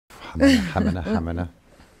Hamina.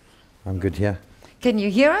 I'm good here. Can you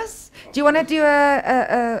hear us? Do you want to do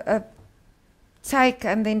a take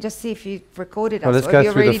and then just see if you've recorded Well, us? let's or go have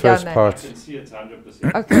you through the already first done part. I can see it's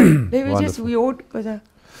 100%. Okay, maybe just Wonderful. we all go there.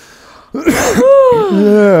 Do Do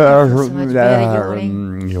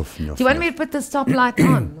you want me to put the stop light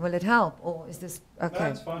on? Will it help? Or is this okay? No,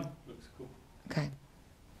 it's fine. Looks cool. Okay.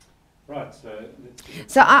 Right, so let's see.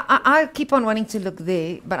 So I keep on wanting to look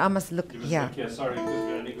there, but I must look You must here. look here, sorry, because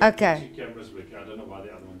we only got Okay. 2 cameras working. I don't know why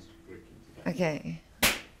the other one's working today. Okay.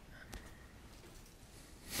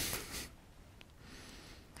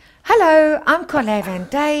 Hello, I'm Colette Van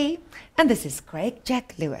Day, and this is Craig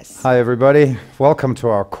Jack Lewis. Hi everybody, welcome to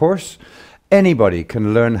our course. Anybody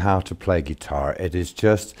can learn how to play guitar. It is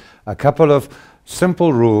just a couple of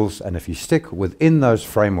simple rules, and if you stick within those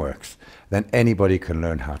frameworks, then anybody can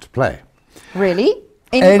learn how to play. Really?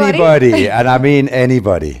 Anybody, and I mean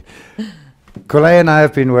anybody. Colette and I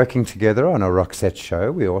have been working together on a Roxette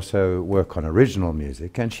show. We also work on original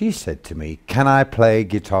music, and she said to me, "Can I play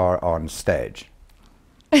guitar on stage?"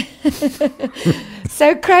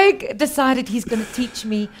 So Craig decided he's going to teach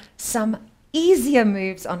me some easier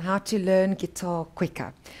moves on how to learn guitar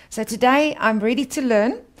quicker. So today I'm ready to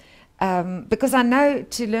learn because I know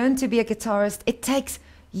to learn to be a guitarist, it takes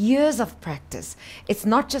years of practice. It's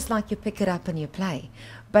not just like you pick it up and you play.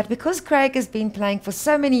 But because Craig has been playing for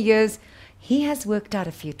so many years, he has worked out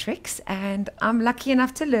a few tricks, and I'm lucky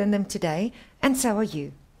enough to learn them today, and so are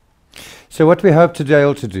you. So what we hope to be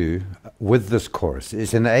able to do with this course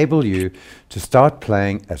is enable you to start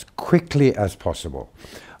playing as quickly as possible.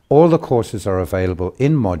 All the courses are available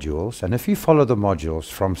in modules, and if you follow the modules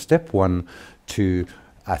from step 1 to,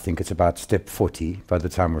 I think it's about step 40 by the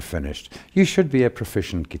time we're finished, you should be a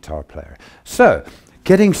proficient guitar player. So,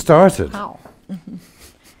 getting started. How?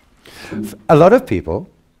 A lot of people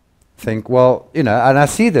think, well, you know, and I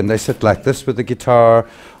see them, they sit like this with the guitar,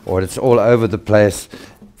 or it's all over the place.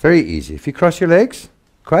 Very easy. If you cross your legs,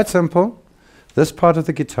 quite simple. This part of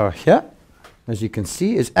the guitar here, as you can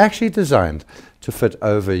see, is actually designed to fit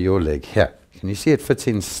over your leg here. Can you see it fits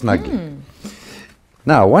in snugly?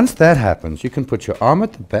 Now, once that happens, you can put your arm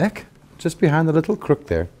at the back, just behind the little crook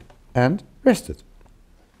there, and rest it.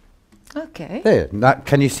 Okay. There. Now,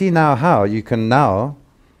 can you see now how you can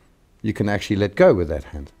actually let go with that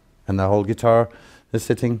hand, and the whole guitar is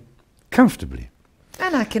sitting comfortably.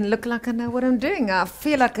 And I can look like I know what I'm doing. I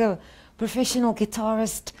feel like a professional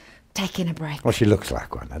guitarist taking a break. Well, she looks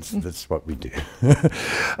like one. That's what we do.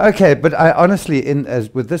 Okay, but I honestly,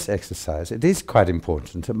 with this exercise, it is quite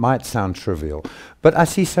important. It might sound trivial, but I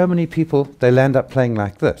see so many people, they land up playing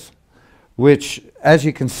like this, which, as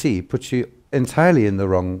you can see, puts you entirely in the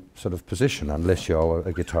wrong sort of position, unless you're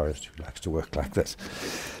a guitarist who likes to work like this.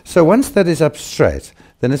 So once that is up straight,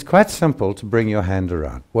 then it's quite simple to bring your hand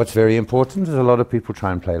around. What's very important is a lot of people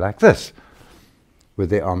try and play like this, with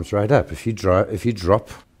their arms right up. If you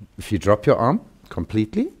drop your arm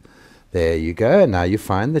completely, there you go. And now you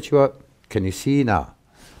find that you are, can you see now?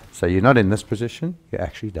 So you're not in this position, you're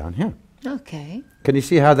actually down here. Okay. Can you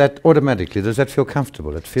see how that automatically, does that feel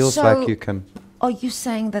comfortable? It feels like you can... Are you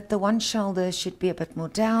saying that the one shoulder should be a bit more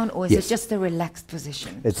down, or is Yes. it just a relaxed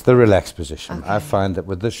position? It's the relaxed position. I Okay. find that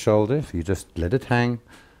with this shoulder, if you just let it hang,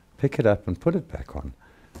 pick it up and put it back on,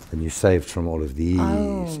 then you're saved from all of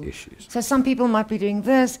these issues. So some people might be doing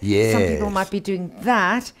this, some people Yes. might be doing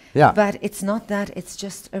that, Yeah. but it's not that, it's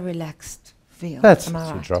just a relaxed feel. That's Am it. I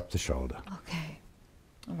So right? drop the shoulder. Okay.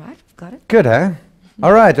 All right, got it. Good, eh?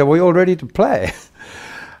 All right, are we all ready to play?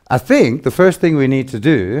 I think the first thing we need to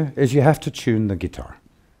do is you have to tune the guitar.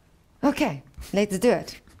 Okay, let's do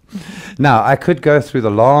it. Now, I could go through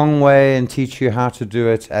the long way and teach you how to do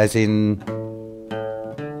it, as in,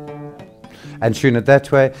 and tune it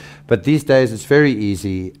that way, but these days it's very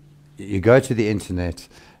easy. You go to the internet,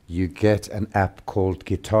 you get an app called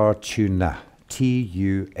Guitar Tuner,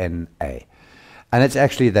 T-U-N-A, and it's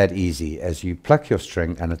actually that easy, as you pluck your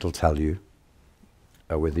string and it'll tell you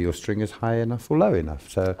whether your string is high enough or low enough.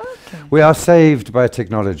 So we are saved by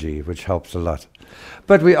technology, which helps a lot.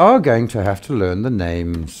 But we are going to have to learn the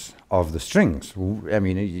names of the strings. I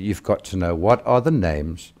mean, you've got to know what are the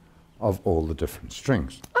names of all the different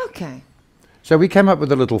strings. Okay. So we came up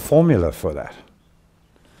with a little formula for that.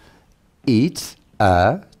 Eat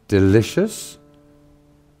a delicious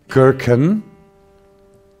gherkin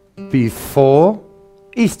before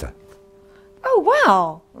Easter. Oh,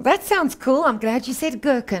 wow. That sounds cool. I'm glad you said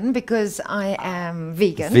gherkin because I am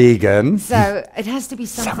vegan. Vegan. So it has to be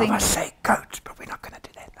something... Some of us say goat, but we're not going to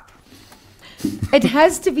do that now. It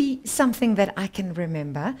has to be something that I can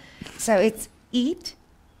remember. So it's eat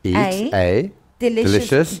A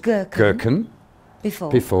delicious gherkin gherkin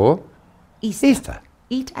before Easter. Easter.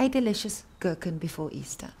 Eat a delicious gherkin before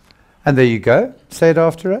Easter. And there you go. Say it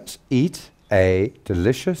after us. Eat a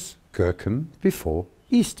delicious gherkin before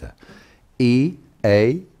Easter. E-A-D-G-B-E.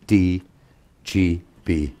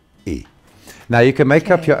 Now you can make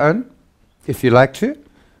up your own if you like to,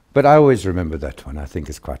 but I always remember that one. I think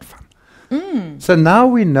it's quite fun. So now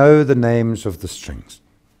we know the names of the strings.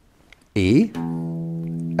 E,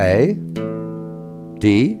 A,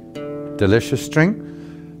 D, delicious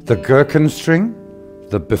string, the gherkin string,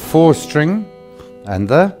 the before string, and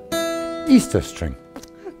the Easter string.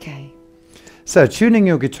 Okay. So tuning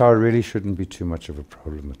your guitar really shouldn't be too much of a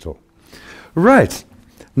problem at all. Right.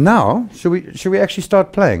 Now, should we actually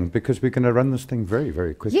start playing? Because we're going to run this thing very,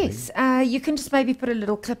 very quickly. Yes, you can just maybe put a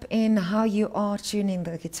little clip in how you are tuning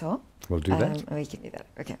the guitar. We'll do that. We can do that.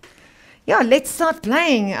 Okay. Yeah, let's start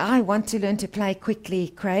playing. I want to learn to play quickly,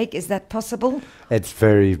 Craig. Is that possible? It's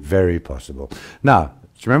very, very possible. Now, do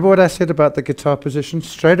you remember what I said about the guitar position?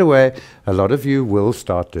 Straight away, a lot of you will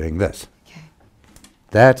start doing this. Okay.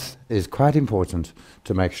 That is quite important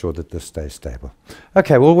to make sure that this stays stable.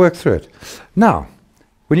 Okay, we'll work through it. Now,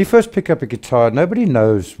 when you first pick up a guitar, nobody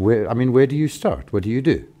knows where, where do you start? What do you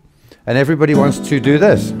do? And everybody wants to do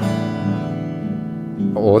this.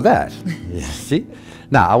 Or that. Yeah, see?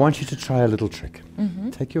 Now, I want you to try a little trick.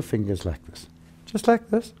 Take your fingers like this. Just like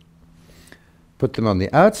this. Put them on the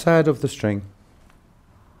outside of the string.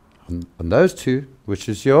 On those two, which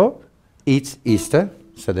is your Easter.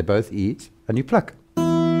 So they both eat. And you pluck.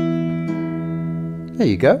 There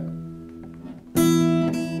you go.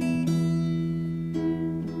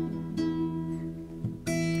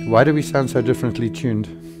 Why do we sound so differently tuned?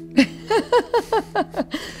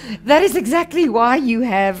 That is exactly why you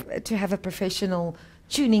have to have a professional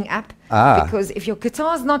tuning app. Because if your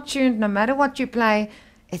guitar's not tuned, no matter what you play,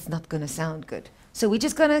 it's not going to sound good. So we're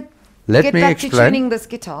just going to get back to tuning this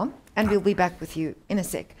guitar, and we'll be back with you in a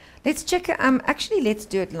sec. Let's check. Actually, let's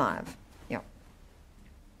do it live. Yeah.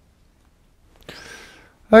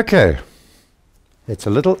 Okay. It's a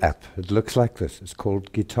little app. It looks like this. It's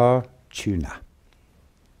called Guitar Tuner.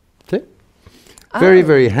 See? Very,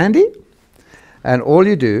 very handy. And all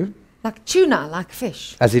you do... Like tuna, like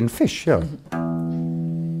fish. As in fish, yeah.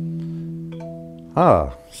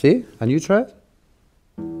 See? And you try it?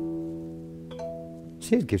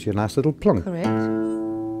 See, it gives you a nice little plonk. Correct.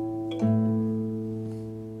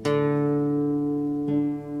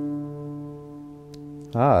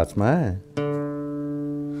 That's mine.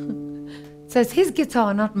 So it's his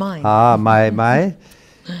guitar, not mine. My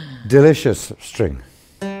delicious string.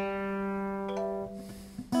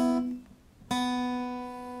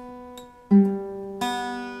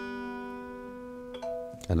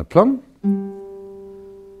 And a plum.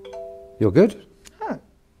 You're good? Oh.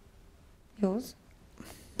 Yours?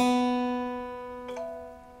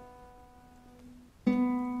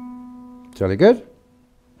 Jolly good?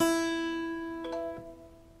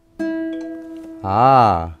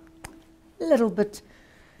 A little bit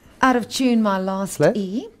out of tune, my last Play.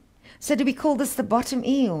 E. So do we call this the bottom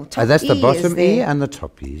E or top E? That's the bottom E and the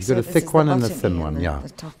top E. You've So got a this thick is one the and a bottom thin E one, and yeah. the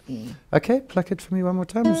top E. Okay, pluck it for me one more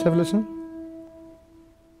time. Let's have a listen.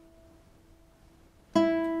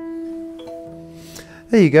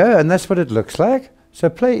 There you go, and that's what it looks like. So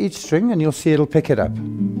play each string and you'll see it'll pick it up.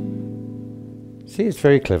 See, it's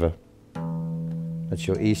very clever. That's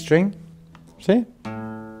your E string. See?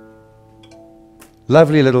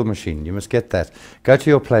 Lovely little machine. You must get that. Go to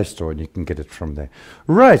your Play Store and you can get it from there.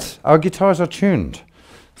 Right, our guitars are tuned.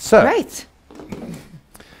 So, Great.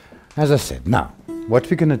 as I said, now, what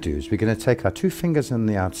we're going to do is we're going to take our two fingers on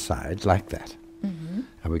the outside, like that. And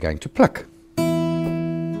we're going to pluck.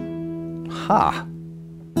 Ha!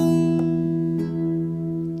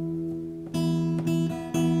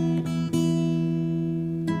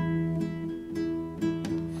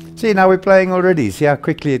 See, now we're playing already. See how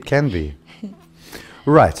quickly it can be.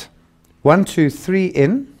 Right. 1, 2, 3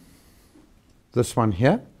 in. This one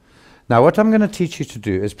here. Now what I'm going to teach you to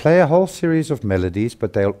do is play a whole series of melodies,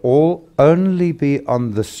 but they'll all only be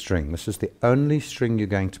on this string. This is the only string you're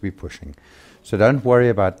going to be pushing. So don't worry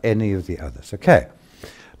about any of the others. Okay.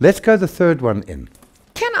 Let's go the third one in.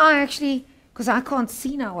 Can I actually, because I can't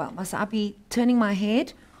see now well, must I be turning my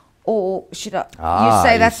head? Or should I? You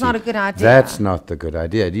say that's not a good idea. That's not the good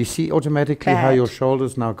idea. Do you see automatically how your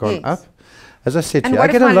shoulder's now gone up? As I said to And you,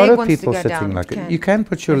 what I if get a my lot leg of wants to people go sitting down? like It it. can. You can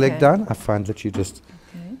put your leg Okay. down. I find that you just,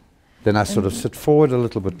 then I sort of sit forward a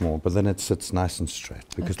little bit more, but then it sits nice and straight.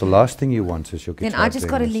 Because the last thing you want is your guitar. Then I just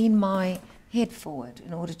doing got to this. lean my head forward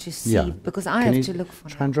in order to see, Yeah. because I Can have you to look for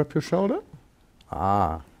try and drop your shoulder?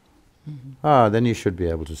 Ah, then you should be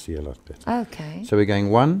able to see a lot better. Okay. So we're going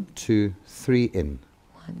 1, 2, 3 in.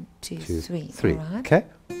 1, 2, 2, 3. 3. All right. Okay.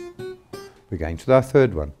 We're going to our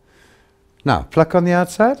third one. Now, pluck on the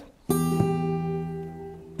outside.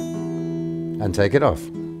 And take it off.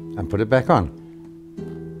 And put it back on.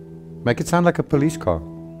 Make it sound like a police car.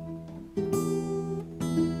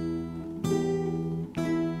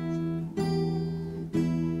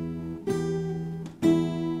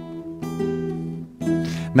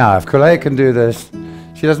 Now, if Colette can do this,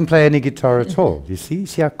 she doesn't play any guitar at all. You see?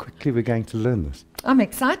 See how quickly we're going to learn this. I'm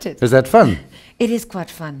excited. Is that fun? It is quite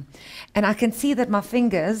fun. And I can see that my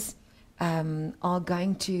fingers are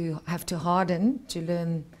going to have to harden to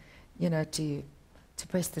learn, to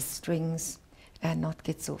press the strings and not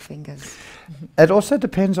get sore fingers. It also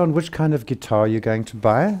depends on which kind of guitar you're going to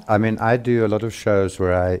buy. I mean, I do a lot of shows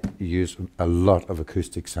where I use a lot of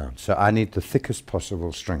acoustic sound. So I need the thickest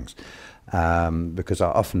possible strings because I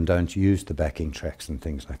often don't use the backing tracks and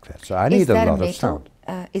things like that. So I need a lot of sound.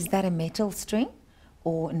 Is that a metal string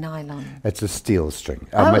or nylon? It's a steel string,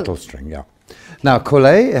 a metal string, yeah. Now,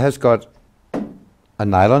 Colette has got a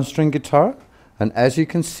nylon string guitar, and as you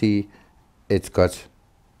can see, it's got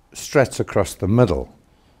struts across the middle.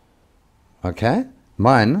 Okay?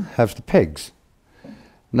 Mine have the pegs.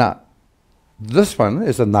 Now, this one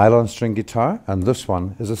is a nylon string guitar, and this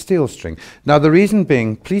one is a steel string. Now, the reason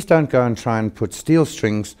being, please don't go and try and put steel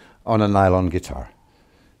strings on a nylon guitar.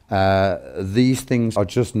 These things are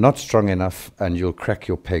just not strong enough, and you'll crack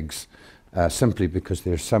your pegs simply because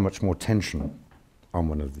there's so much more tension on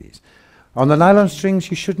one of these. On the nylon strings,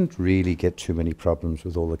 you shouldn't really get too many problems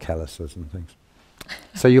with all the calluses and things.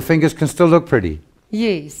 So your fingers can still look pretty.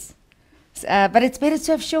 Yes. But it's better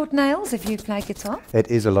to have short nails if you play guitar. It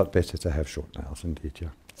is a lot better to have short nails, indeed, yeah.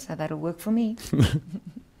 So that'll work for me.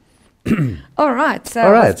 All right. So,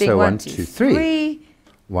 all right, so so 1, 2, 3.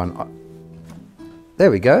 One. There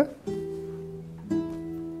we go.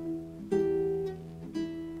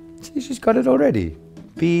 See, she's got it already.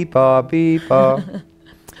 Beep-bar, beep-bar.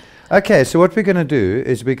 Okay, so what we're going to do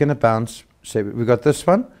is we're going to bounce. Say we've got this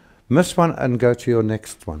one, miss one, and go to your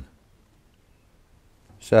next one.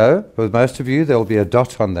 So, with most of you, there will be a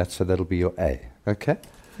dot on that, so that'll be your A. Okay?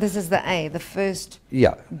 This is the A, the first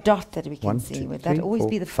Yeah. dot that we can 1, see. 2, Would 3, that always 4,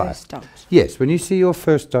 be the 5. first dot? Yes, when you see your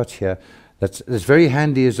first dot here, that's very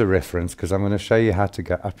handy as a reference because I'm going to show you how to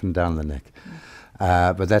go up and down the neck.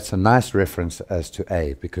 But that's a nice reference as to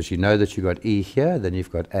A because you know that you've got E here, then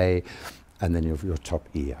you've got A, and then you've your top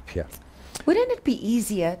E up here. Wouldn't it be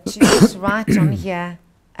easier to just write on here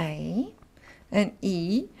A and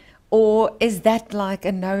E? Or is that like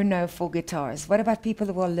a no-no for guitarists? What about people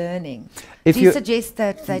who are learning? If do you suggest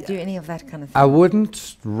that they do any of that kind of thing? I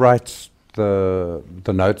wouldn't write the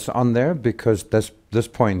notes on there because this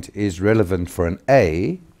point is relevant for an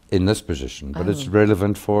A in this position, but it's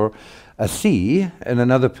relevant for a C in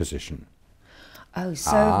another position. Oh,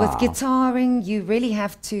 so with guitaring, you really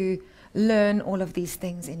have to learn all of these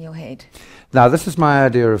things in your head. Now, this is my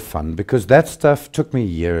idea of fun because that stuff took me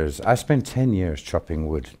years. I spent 10 years chopping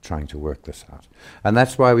wood trying to work this out. And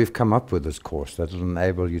that's why we've come up with this course that will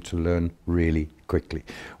enable you to learn really quickly.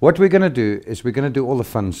 What we're going to do is we're going to do all the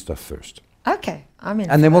fun stuff first. Okay, I'm in.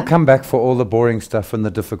 And then we'll come back for all the boring stuff and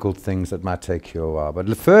the difficult things that might take you a while.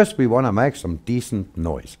 But first, we want to make some decent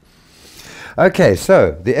noise. Okay,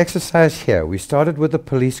 so the exercise here, we started with the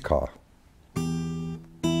police car.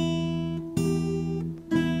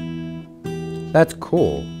 That's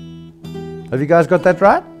cool. Have you guys got that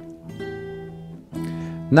right?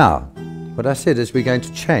 Now, what I said is we're going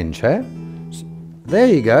to change, eh? There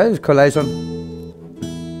you go, there's collation.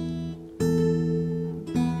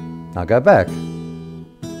 Now go back.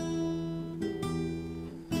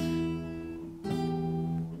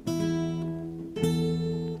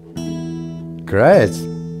 Great.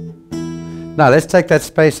 Now let's take that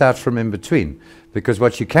space out from in between, because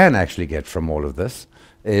what you can actually get from all of this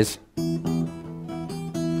is...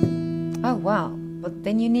 Oh, wow. But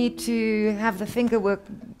then you need to have the finger work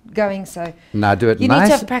going, so... Now do it you nice.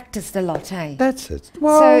 need to have practiced a lot, hey? That's it.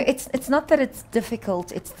 Well, so it's not that it's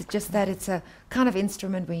difficult, it's just that it's a kind of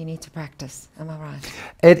instrument where you need to practice. Am I right?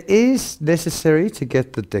 It is necessary to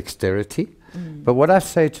get the dexterity. But what I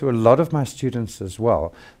say to a lot of my students as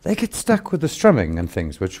well, they get stuck with the strumming and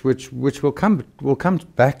things, which we'll come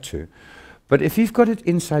back to. But if you've got it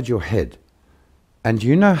inside your head, and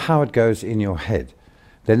you know how it goes in your head,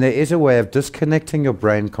 then there is a way of disconnecting your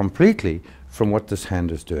brain completely from what this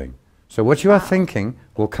hand is doing. So what you are thinking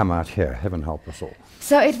will come out here. Heaven help us all.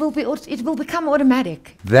 So it will become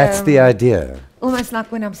automatic. That's the idea. Almost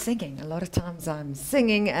like when I'm singing. A lot of times I'm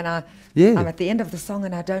singing and Yeah. I'm at the end of the song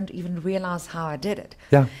and I don't even realize how I did it.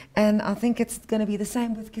 Yeah. And I think it's going to be the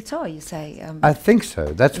same with guitar. You say I think so.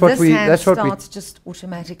 That's what this we. hand That's what we. starts just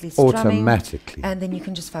automatically strumming, Automatically. and then you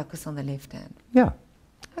can just focus on the left hand. Yeah.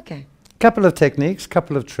 Okay. Couple of techniques,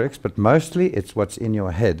 couple of tricks, but mostly it's what's in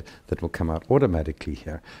your head that will come out automatically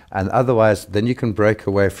here. And otherwise, then you can break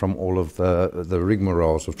away from all of the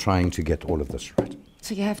rigmaroles of trying to get all of this right.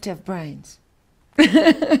 So you have to have brains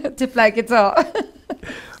to play guitar.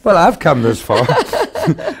 Well, I've come this far,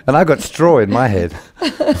 and I got straw in my head.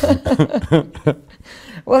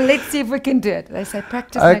 Well, let's see if we can do it. They say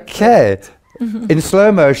practice makes Okay, in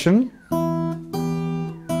slow motion.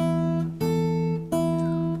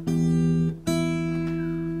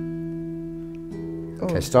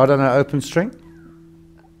 Okay, Ooh, start on an open string.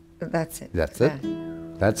 that's it. That's it. Okay.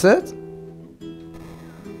 That's it.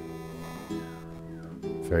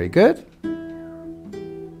 Very good.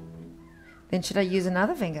 Then should I use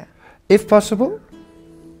another finger? If possible.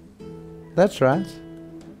 That's right.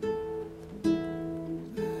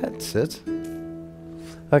 That's it.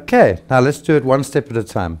 Okay, now let's do it one step at a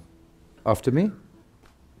time. After me.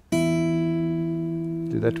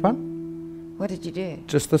 Do that one. What did you do?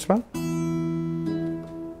 Just this one.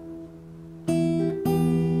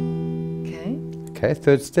 Okay. Okay,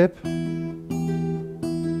 third step.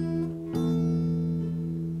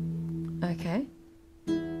 Okay.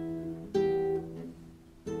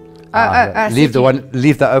 Leave the one.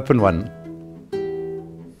 Leave the open one.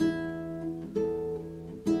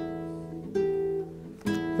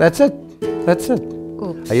 That's it. That's it.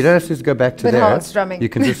 Oops. You don't have to just go back to Bit there. hard strumming. You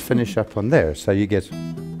can just finish up on there. So you get.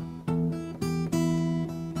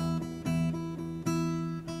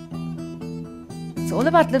 It's all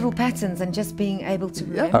about little patterns and just being able to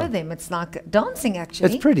remember them. It's like dancing,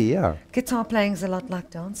 actually. It's pretty, yeah. Guitar playing's a lot like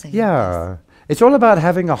dancing. Yeah. It's all about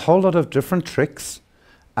having a whole lot of different tricks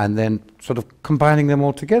and then sort of combining them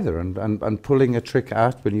all together and pulling a trick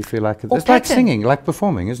out when you feel like it. Or It's like pattern. singing, like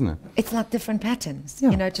performing, isn't it? It's like different patterns.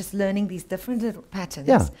 Yeah. You know, just learning these different little patterns.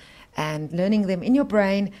 Yeah. And learning them in your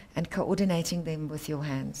brain and coordinating them with your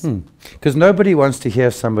hands. Because nobody wants to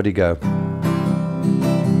hear somebody go.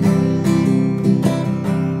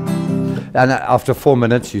 And after 4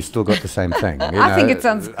 minutes, you still got the same thing. You I think know. it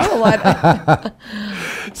sounds cool. I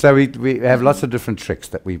So we have lots of different tricks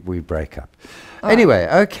that we break up. Anyway,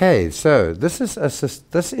 okay, so this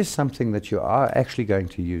is something that you are actually going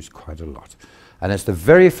to use quite a lot. And it's the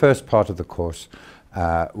very first part of the course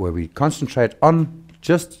where we concentrate on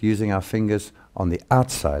just using our fingers on the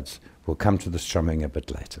outsides. We'll come to the strumming a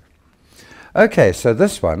bit later. Okay, so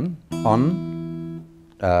this one, on,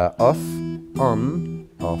 off, on,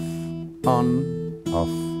 off, on, off,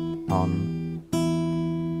 on.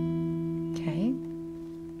 Okay.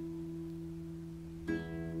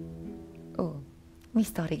 Oh, we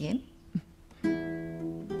start again.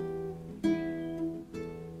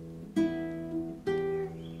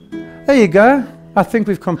 There you go. I think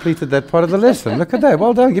we've completed that part of the lesson. Look at that.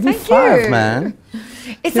 Well done. Give me Thank 5, you. man.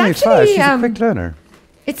 It's Give me 5. actually She's a quick learner.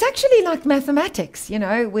 it's actually like mathematics, you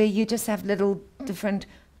know, where you just have little different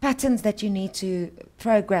patterns that you need to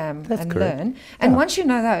program That's and correct. learn. And Yeah. once you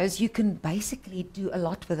know those, you can basically do a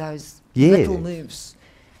lot with those Yes. little moves.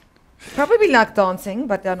 Probably like dancing,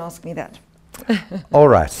 but don't ask me that. All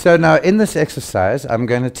right. So now in this exercise, I'm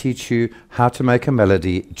going to teach you how to make a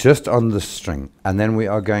melody just on the string. And then we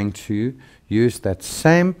are going to use that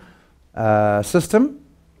same system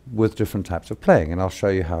with different types of playing. And I'll show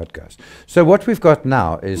you how it goes. So what we've got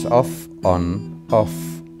now is off, on, off,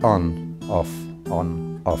 on, off,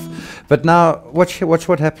 on, off. But now watch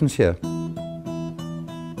what happens here.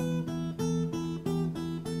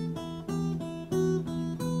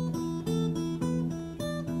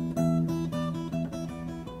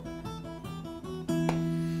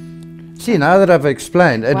 See, now that I've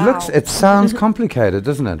explained, Wow. it sounds complicated,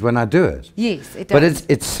 doesn't it, when I do it? Yes, it does. But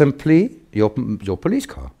it's simply your police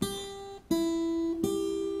car.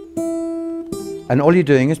 And all you're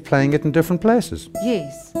doing is playing it in different places.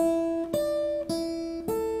 Yes.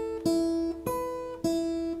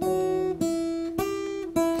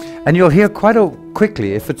 And you'll hear quite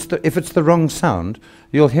quickly, if it's the wrong sound,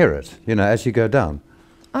 you'll hear it, you know, as you go down.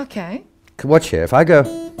 Okay. Watch here, if I go...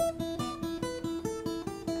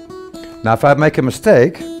 Now if I make a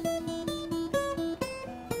mistake,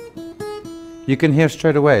 you can hear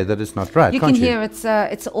straight away that it's not right, You can't can you? hear it's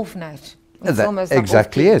an off note. It's That almost like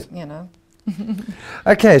exactly off it. key, you know.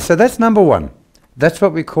 Okay, so that's number one. That's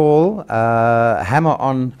what we call hammer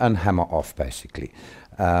on and hammer off, basically.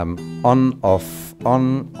 On, off,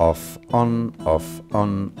 on, off, on, off,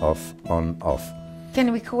 on, off, on, off.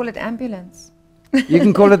 Can we call it ambulance? You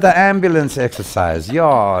can call it the ambulance exercise.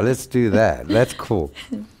 Yeah, let's do that. That's cool.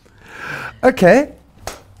 Okay.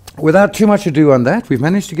 Without too much ado on that, we've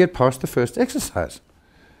managed to get past the first exercise.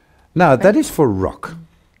 Now, that is for rock.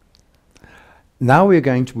 Now we're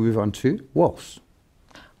going to move on to waltz.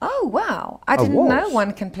 Oh, wow. I A didn't know waltz.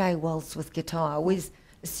 one can play waltz with guitar. I always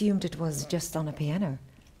assumed it was just on a piano.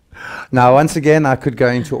 Now, once again, I could go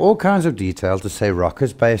into all kinds of detail to say rock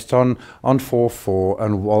is based on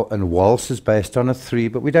 4/4 and waltz is based on a 3,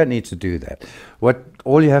 but we don't need to do that.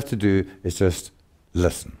 All you have to do is just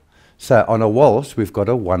listen. So on a waltz, we've got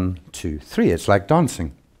a 1, 2, 3. It's like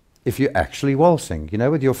dancing. If you're actually waltzing, you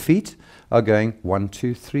know, with your feet are going 1,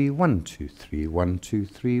 2, 3, 1, 2, 3, 1, 2,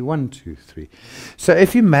 3, 1, 2, 3. So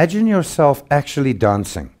if you imagine yourself actually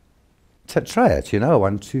dancing, try it, you know,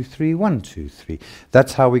 1, 2, 3, 1, 2, 3.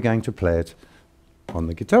 That's how we're going to play it on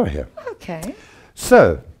the guitar here. Okay.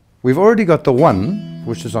 So we've already got the 1,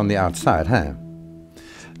 which is on the outside, huh?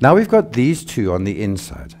 Now we've got these 2 on the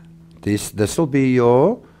inside. This will be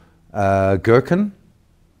your gherkin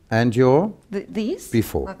and your These?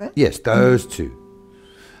 before. Okay. Yes, those 2.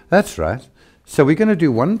 That's right. So we're going to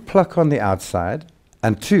do 1 pluck on the outside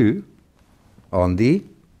and 2 on the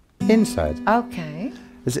inside. Okay.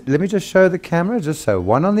 Let me just show the camera, just so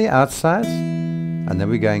 1 on the outside, and then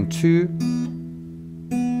we're going 2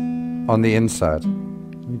 on the inside.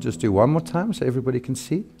 Let me just do one more time so everybody can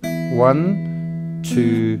see. 1,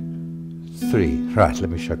 2, 3. Right, let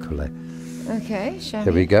me show Kule. Okay, show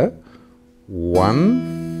Here me. we go.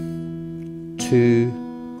 1, 2,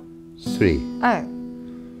 3. Oh,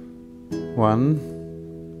 1,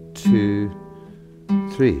 2,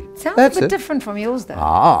 3. sounds That's a bit it. different from yours, though.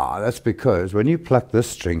 Ah, that's because when you pluck this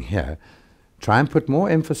string here, try and put more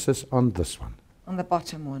emphasis on this one. On the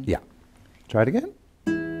bottom one. Yeah. Try it again.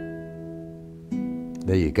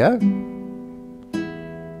 There you go.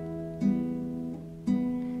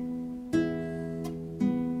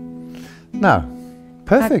 Now,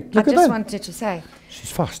 perfect. I Look at just that. wanted to say,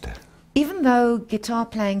 She's faster. even though guitar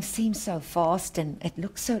playing seems so fast and it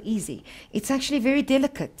looks so easy, it's actually very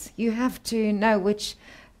delicate. You have to know which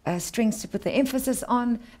strings to put the emphasis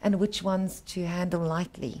on and which ones to handle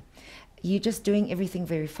lightly. You're just doing everything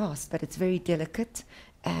very fast, but it's very delicate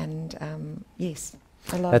and yes,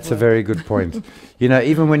 a lot That's of a work. very good point. You know,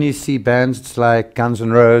 even when you see bands like Guns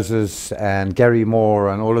N' Roses and Gary Moore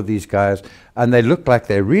and all of these guys, and they look like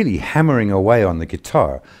they're really hammering away on the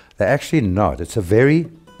guitar, they're actually not. It's a very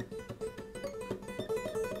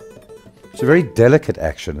delicate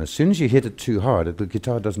action. As soon as you hit it too hard, the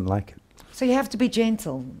guitar doesn't like it. So you have to be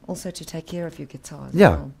gentle also to take care of your guitar as Yeah,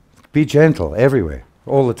 well. be gentle everywhere,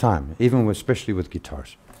 all the time, especially with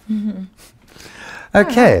guitars.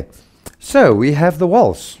 Okay, so we have the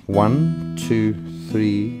waltz. 1, 2,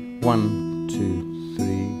 3, 1, 2, 3.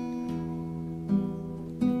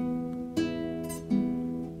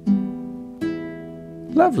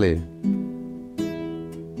 Lovely.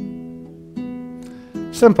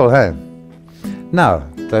 Simple, hey? Now,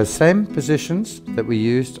 those same positions that we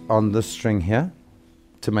used on this string here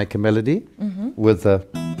to make a melody with the...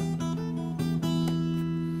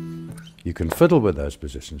 You can fiddle with those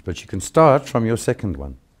positions, but you can start from your second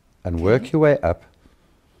one and work your way up,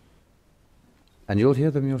 and you'll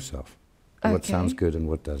hear them yourself, what sounds Okay. good and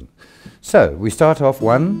what doesn't. So, we start off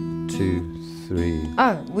 1, 2, 3.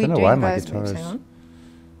 Oh, we're Don't know why doing my those guitar moves. is- Hang on.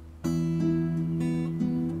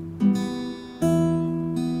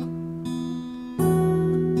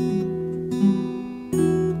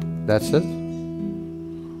 That's it.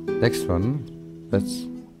 Next one. That's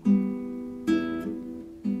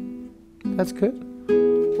good.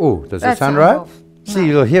 Oh, does that That sound sounds right? off. See, No.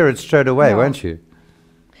 you'll hear it straight away, No. won't you?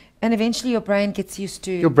 And eventually your brain gets used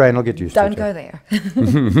to... Your brain will get used Don't to it. go there.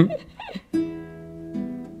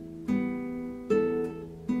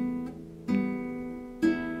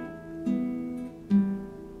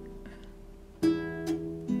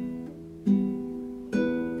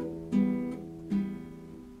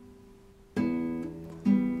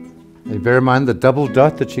 And bear in mind the double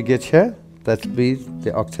dot that you get here, that'll be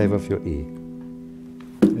the octave of your E.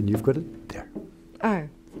 And you've got it there. Oh,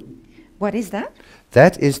 what is that?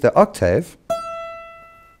 That is the octave.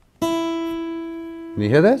 Can you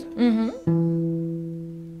hear that? Mm-hmm.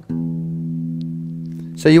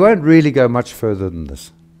 So you won't really go much further than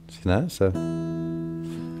this, you know. So,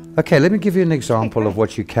 okay, let me give you an example of great.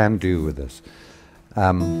 what you can do with this.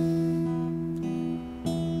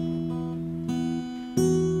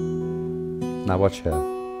 Now watch here.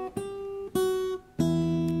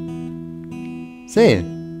 See?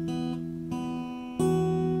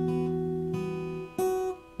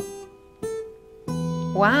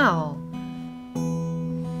 Wow.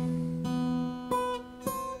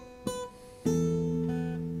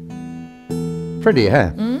 Pretty, huh?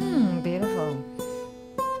 Beautiful.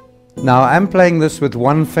 Now I'm playing this with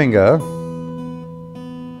one finger.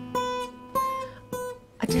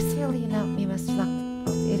 I just feel, you know, you must like,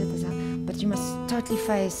 I'll edit this out, but you must totally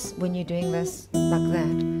face when you're doing this like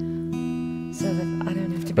that, so that I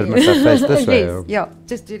don't have to But be. must I face this way, Yes, or- yeah,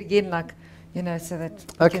 just do it again, like, you know, so that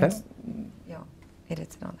we Okay. can yeah,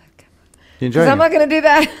 edit it on that camera. You Because enjoying I'm not it? going to do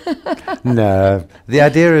that. No. The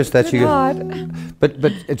idea is that It's you... hard. But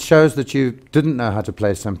it shows that you didn't know how to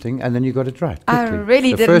play something, and then you got it right I quickly.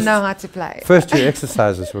 really The didn't first- know how to play. First two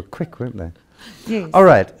exercises were quick, weren't they? Yes. All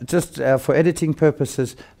right, just for editing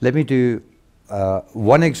purposes, let me do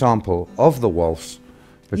one example of the waltz,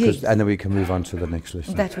 because, Yes. and then we can move on to the next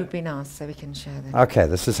lesson. That would be nice, so we can show that. Okay,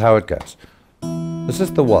 this is how it goes. This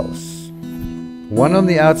is the waltz. One on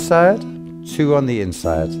the outside, two on the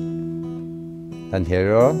inside. And here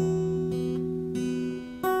you are.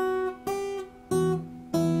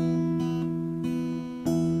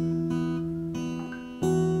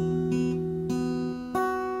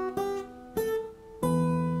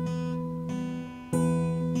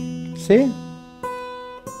 See?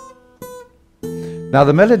 Now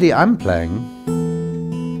the melody I'm playing,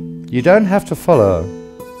 you don't have to follow.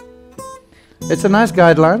 It's a nice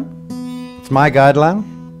guideline. It's my guideline.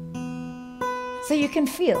 So you can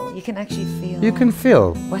feel, you can actually feel You can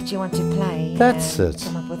feel. what you want to play. That's and it.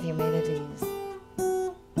 Come up with your melodies.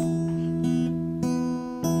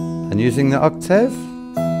 And using the octave.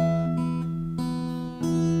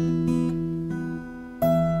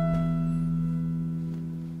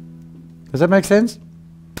 Does that make sense?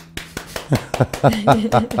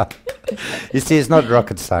 You see, it's not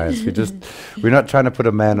rocket science. We're not trying to put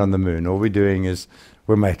a man on the moon. All we're doing is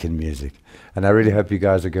we're making music. And I really hope you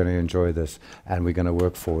guys are going to enjoy this, and we're going to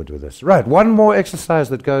work forward with this. Right, one more exercise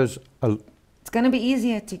that goes... It's going to be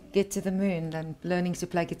easier to get to the moon than learning to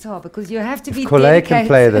play guitar, because you have to be Colette dedicated. can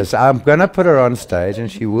play this. I'm going to put her on stage, and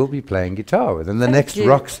she will be playing guitar within the Thank next you.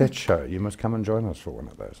 Rock Set show. You must come and join us for one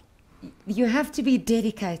of those. You have to be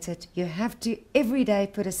dedicated. You have to every day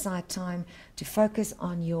put aside time to focus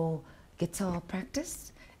on your guitar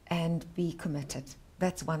practice and be committed.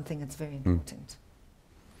 That's one thing that's very important.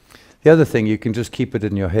 The other thing, you can just keep it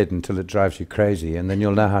in your head until it drives you crazy, and then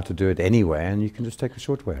you'll know how to do it anyway, and you can just take a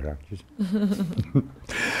short way around.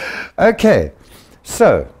 Okay,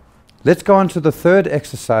 so let's go on to the third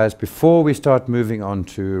exercise before we start moving on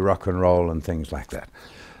to rock and roll and things like that.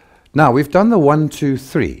 Now, we've done the 1, 2,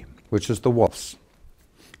 3, which is the waltz.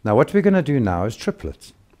 Now, what we're going to do now is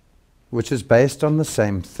triplets, which is based on the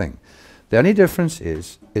same thing. The only difference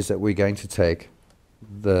is that we're going to take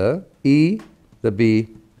the E, the B,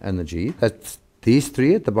 and the G. That's these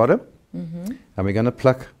three at the bottom. And we're going to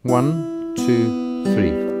pluck 1, 2,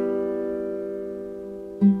 3.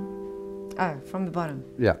 Oh, from the bottom.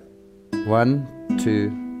 Yeah. 1,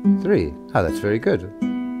 2, 3. Oh, that's very good.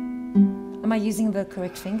 Am I using the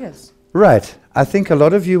correct fingers? Right. I think a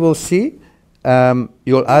lot of you will see.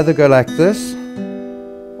 You'll either go like this,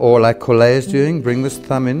 or like Collet is doing, bring this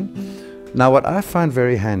thumb in. Now, what I find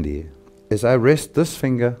very handy is I rest this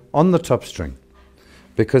finger on the top string.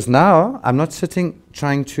 Because now I'm not sitting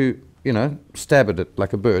trying to, you know, stab at it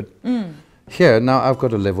like a bird. Here, now I've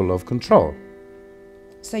got a level of control.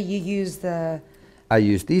 So you use the... I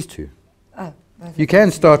use these two. Oh, both You of can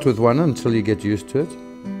them. start with one until you get used to it.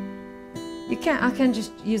 You can. I can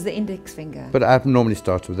just use the index finger. But I normally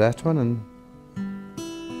start with that one. And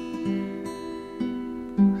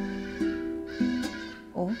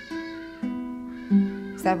Or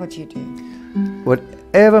is that what you do?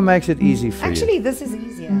 whatever makes it easy for you. Actually, this is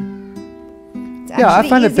easier. It's Yeah, I actually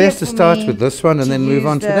find it easier best to for start me with this one and to then move use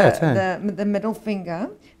on to that. Huh? The middle finger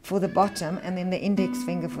for the bottom, and then the index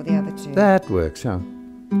finger for the other two. That works, yeah.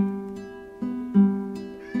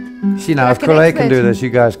 See now, Like if an Colette can do expert. this, you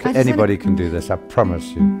guys, I just wanna- anybody can do this, I promise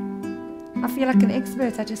you. I feel like an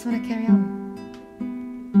expert. I just want to carry on.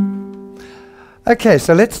 Okay,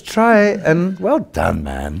 so let's try, and well done,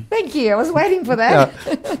 man. Thank you. I was waiting for that.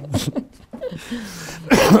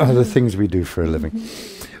 The things we do for a living.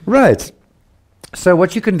 Right. So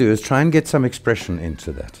what you can do is try and get some expression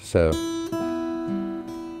into that. So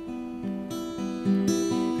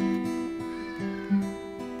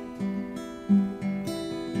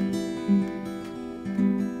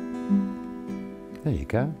there you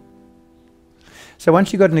go. So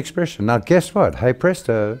once you got an expression, now guess what? Hey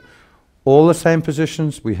presto, all the same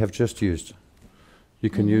positions we have just used. You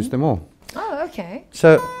can use them all. Oh, okay.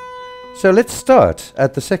 So let's start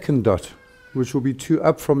at the second dot, which will be 2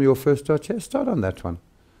 up from your first dot. Yeah, start on that one.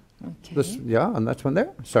 Okay. This, yeah, on that one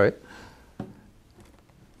there. Sorry.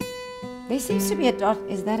 There seems to be a dot.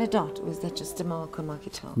 Is that a dot, or is that just a mark on my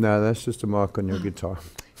guitar? No, that's just a mark on your guitar.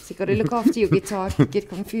 So you've got to look after your guitar. It could get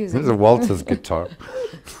confusing. This is a Walter's guitar.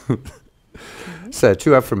 So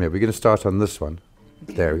 2 up from here. We're going to start on this one.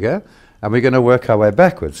 Okay. There we go. And we're going to work our way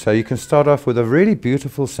backwards. So you can start off with a really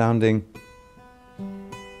beautiful sounding.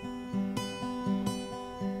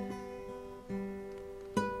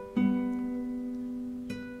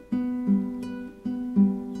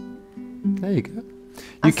 There you go.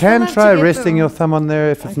 I You still can have to try get resting the- your thumb on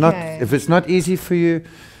there if it's Okay. not easy for you.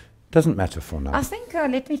 Doesn't matter for now. I think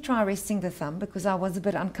let me try resting the thumb because I was a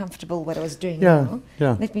bit uncomfortable what I was doing Yeah, now.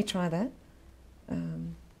 yeah. Let me try that.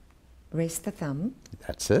 Rest the thumb.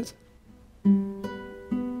 That's it.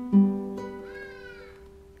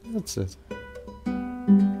 That's it.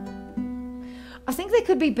 I think there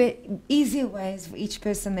could be easier ways for each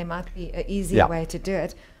person. There might be an easier Yeah. way to do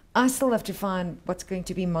it. I still have to find what's going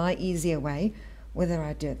to be my easier way, whether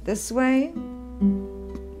I do it this way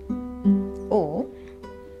or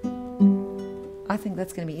I think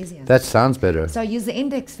that's going to be easier. That sounds better. So I use the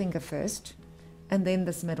index finger first, and then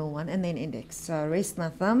this middle one, and then index. So I rest my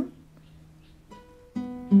thumb.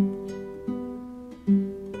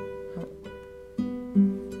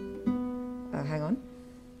 Oh, hang on.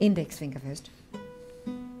 Index finger first.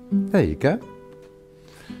 There you go.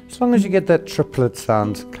 As long as you get that triplet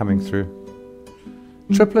sound coming through.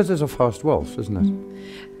 Triplet is a fast waltz, isn't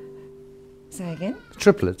it? Say again.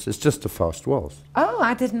 Triplets is just a fast waltz. Oh,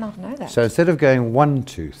 I did not know that. So instead of going 1,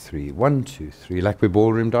 2, 3, 1, 2, 3, like we're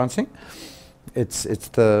ballroom dancing, it's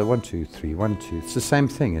the 1, 2, 3, 1, 2. It's the same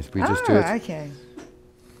thing as we just do it. Okay.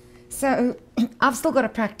 So I've still got to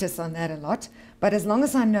practice on that a lot, but as long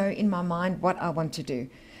as I know in my mind what I want to do.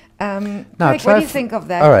 Craig, what try do you think of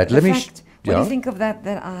that? all right, The let me fact- what do yeah. you think of that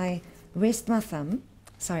I rest my thumb?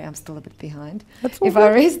 Sorry, I'm still a bit behind. That's all If I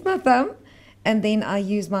good. rest my thumb and then I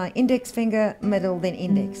use my index finger, middle, then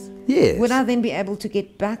index. Yes. Would I then be able to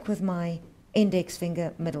get back with my index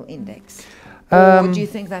finger, middle, index? Or do you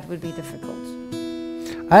think that would be difficult?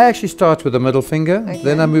 I actually start with the middle finger, then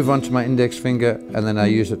Okay. I move on to my index finger, and then I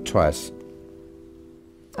use it twice.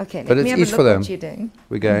 Okay, But let me it's have a each look for them. what you're doing.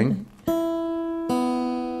 We're going.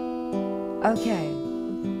 Okay.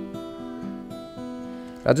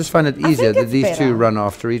 I just find it I easier think that it's these two better. run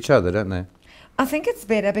after each other, don't they? I think it's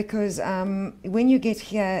better because when you get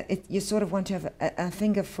here, you sort of want to have a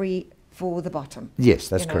finger free for the bottom. Yes,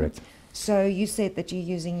 that's you know. correct. So you said that you're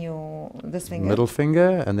using this finger. Middle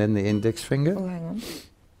finger and then the index finger. Oh, hang on.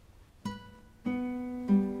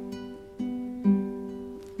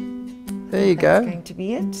 There you That's go. going to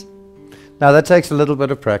be it. Now that takes a little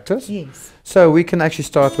bit of practice. Yes. So we can actually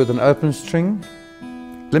start with an open string.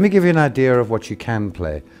 Let me give you an idea of what you can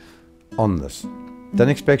play on this. Don't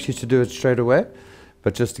expect you to do it straight away,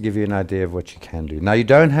 but just to give you an idea of what you can do. Now you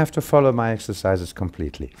don't have to follow my exercises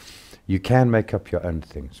completely. You can make up your own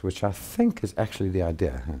things, which I think is actually the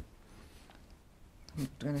idea. Huh? I'm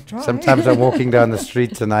going to try. Sometimes I'm walking down the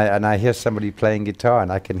street and I hear somebody playing guitar and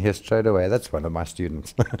I can hear straight away, that's one of my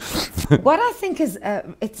students. What I think is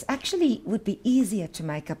it's actually would be easier to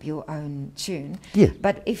make up your own tune. Yeah.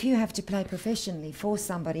 But if you have to play professionally for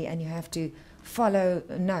somebody and you have to follow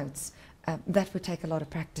notes, that would take a lot of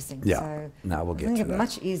practicing. Yeah. So Now we'll I get think to it's that.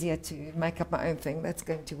 much easier to make up my own thing. That's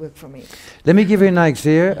going to work for me. Let me give you an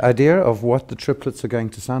idea of what the triplets are going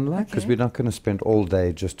to sound like, because Okay. we're not going to spend all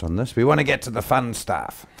day just on this. We want to get to the fun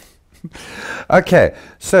stuff. Okay,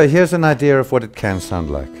 so here's an idea of what it can sound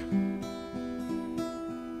like.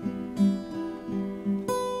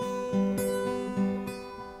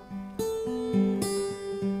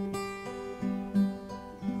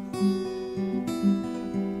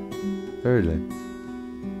 Very low.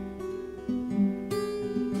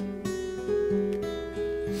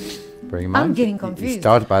 Bearing in I'm mind, getting you confused.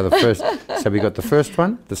 start by the first. So we got the first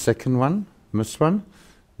one, the second one, miss one,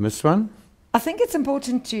 miss one. I think it's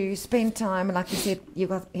important to spend time, like you said, you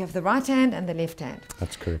have the right hand and the left hand.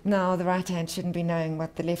 That's correct. Now, the right hand shouldn't be knowing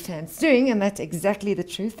what the left hand's doing, and that's exactly the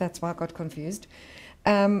truth. That's why I got confused.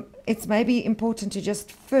 It's maybe important to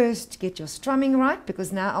just first get your strumming right,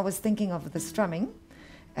 because now I was thinking of the strumming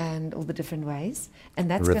and all the different ways,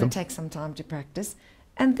 and that's going Rhythm. to take some time to practice,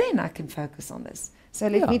 and then I can focus on this. So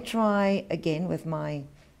let me try again with my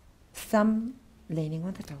thumb leaning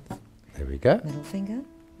on the top, There we go. middle finger.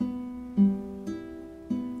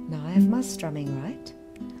 Now I have my strumming right.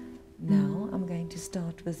 Now I'm going to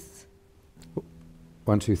start with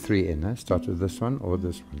 1, 2, 3 in. Huh? Start with this one or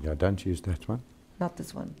this one. Yeah, don't use that one. not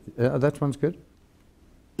this one. That one's good.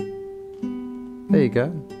 There you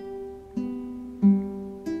go.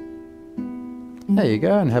 There you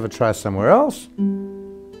go, and have a try somewhere else.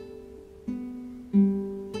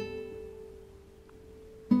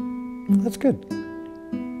 That's good.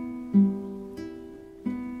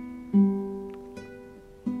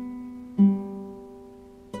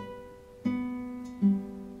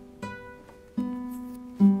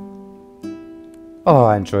 Oh,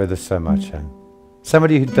 I enjoy this so much. Huh?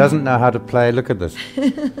 Somebody who doesn't know how to play, look at this.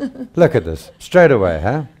 Look at this. Straight away,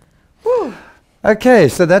 huh? Whew. Okay,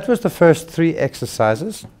 so that was the first 3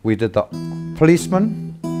 exercises. We did the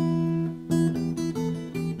policeman,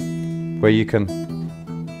 where you can...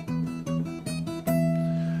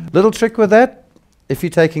 Little trick with that, if you're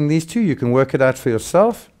taking these 2, you can work it out for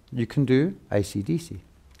yourself. You can do AC/DC.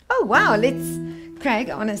 Oh, wow. Craig,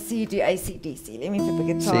 I want to see you do AC/DC. Let me put the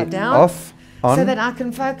guitar See, down. off, on. So that I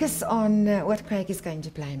can focus on what Craig is going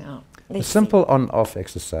to play now. Let's see. Simple on-off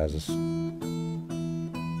exercises.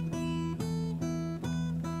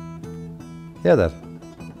 Hear that?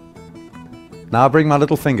 Now I'll bring my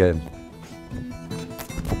little finger in.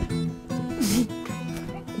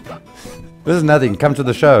 This is nothing. Come to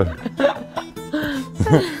the show.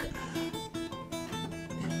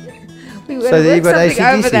 We So will there you work got something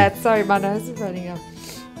over AC/DC. that. Sorry, my nose is running up.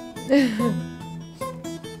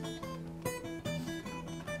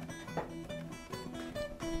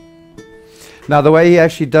 Now the way he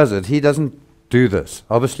actually does it, he doesn't do this.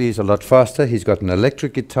 Obviously he's a lot faster. He's got an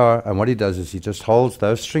electric guitar, and what he does is he just holds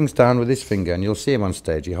those strings down with his finger, and you'll see him on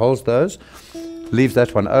stage. He holds those, leaves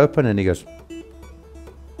that one open, and he goes,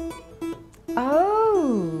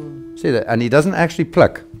 Oh. see that? And he doesn't actually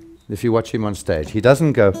pluck. If you watch him on stage, he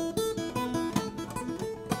doesn't go.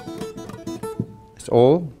 It's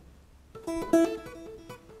all.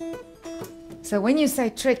 So when you say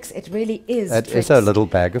tricks, it really is It tricks. is a little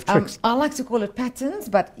bag of tricks. I like to call it patterns,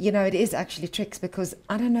 but you know, it is actually tricks because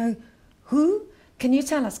I don't know who. Can you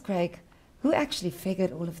tell us, Craig, who actually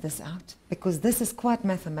figured all of this out? Because this is quite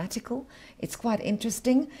mathematical, it's quite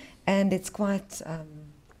interesting, and it's quite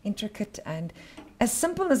intricate, and as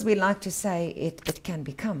simple as we like to say it can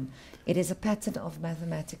become. It is a pattern of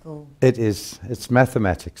mathematical, It is. It's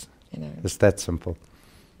mathematics. you know, It's that simple.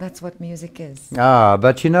 that's what music is. Ah,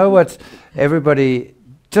 but you know what? Everybody,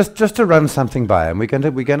 just to run something by, and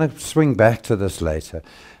we're gonna swing back to this later.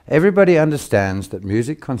 Everybody understands that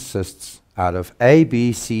music consists out of A,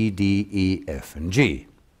 B, C, D, E, F, and G.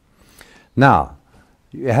 Now,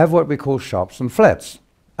 you have what we call sharps and flats,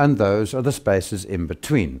 and those are the spaces in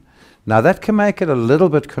between. Now that can make it a little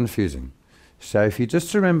bit confusing. So if you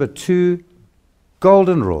just remember 2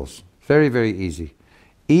 golden rules, very, very easy.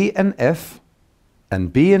 E and F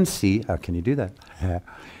and B and C, how can you do that?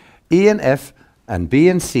 E and F and B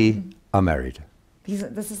and C are married.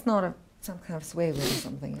 This is not some kind of swear word or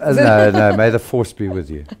something. No, may the force be with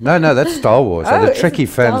you. No, that's Star Wars. Oh, The is tricky it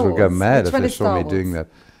fans Star would go Wars? mad Which if one they is saw Star me doing Wars?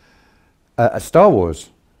 that. Star Wars.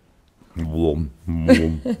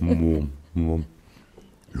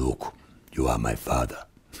 Look, you are my father.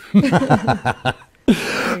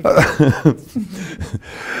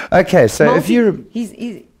 Okay, so if you...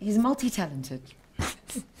 He's multi-talented.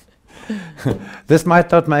 This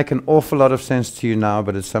might not make an awful lot of sense to you now,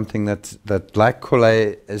 but it's something that like Kule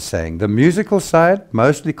is saying, the musical side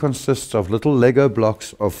mostly consists of little Lego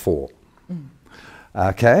blocks of 4.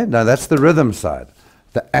 Okay, now that's the rhythm side.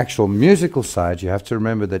 The actual musical side, you have to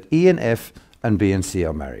remember that E and F and B and C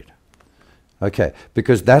are married. Okay,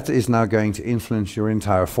 because that is now going to influence your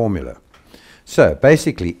entire formula. So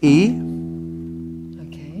basically E,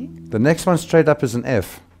 Okay. the next one straight up is an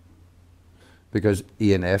F. Because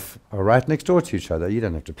E and F are right next door to each other. You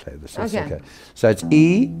don't have to play this. That's Okay. okay. So it's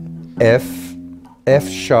E, F, F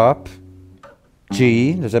sharp,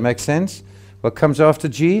 G. Does that make sense? What comes after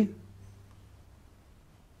G?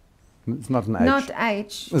 It's not an H. Not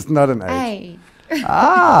H. It's not an H. A.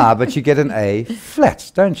 Ah, but you get an A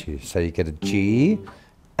flat, don't you? So you get a G,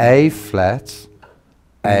 A flat,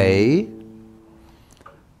 A.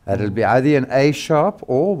 That'll be either an A sharp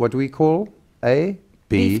or what do we call A?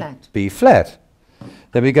 B flat. B flat.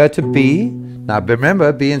 Then we go to B. Now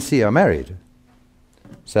remember, B and C are married.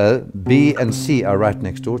 So B and C are right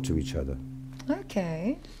next door to each other.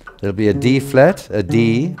 Okay. There'll be a D flat, a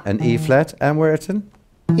D, an E flat, and we're at an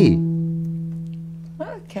E.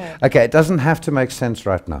 Okay. Okay, it doesn't have to make sense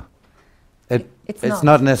right now. It's It's not.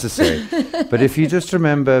 not necessary. But if you just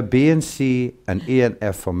remember B and C and E and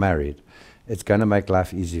F are married, it's going to make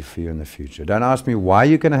life easier for you in the future. Don't ask me why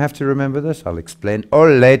you're going to have to remember this. I'll explain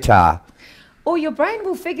later. Or your brain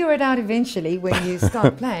will figure it out eventually when you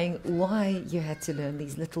start playing why you had to learn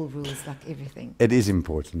these little rules like everything. It is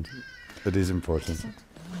important. It is important.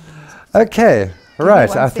 Okay, me right.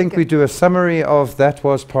 1 I think we second. do a summary of that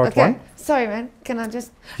was part Okay. 1. Sorry, man. Can I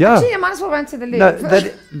just... Yeah. Actually, I might as well run to the loo. No,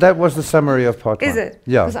 that was the summary of part 1. Is it?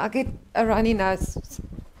 Yeah. Because I get a runny nose.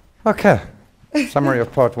 Okay. Summary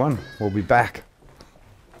of part 1. We'll be back.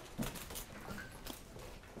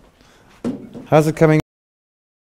 How's it coming